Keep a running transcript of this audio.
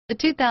The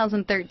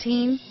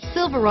 2013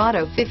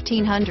 Silverado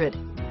 1500.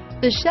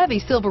 The Chevy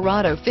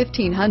Silverado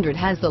 1500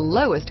 has the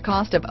lowest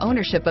cost of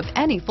ownership of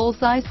any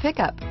full-size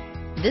pickup.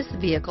 This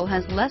vehicle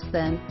has less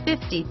than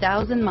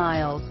 50,000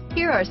 miles.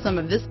 Here are some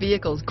of this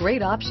vehicle's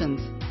great options: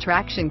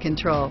 traction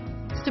control,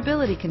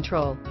 stability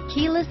control,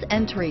 keyless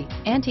entry,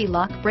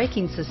 anti-lock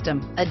braking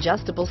system,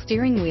 adjustable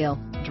steering wheel,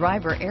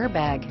 driver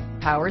airbag,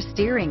 power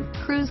steering,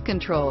 cruise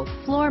control,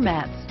 floor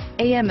mats,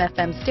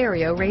 AM/FM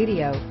stereo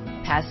radio,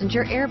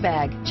 passenger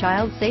airbag,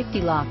 child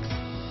safety locks,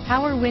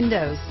 power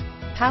windows,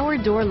 power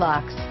door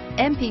locks,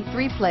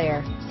 MP3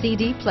 player,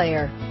 CD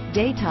player,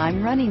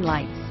 daytime running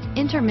lights,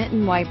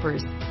 intermittent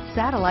wipers,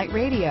 satellite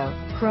radio,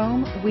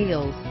 chrome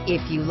wheels.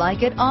 If you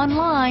like it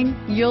online,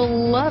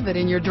 you'll love it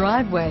in your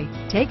driveway.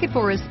 Take it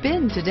for a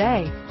spin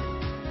today.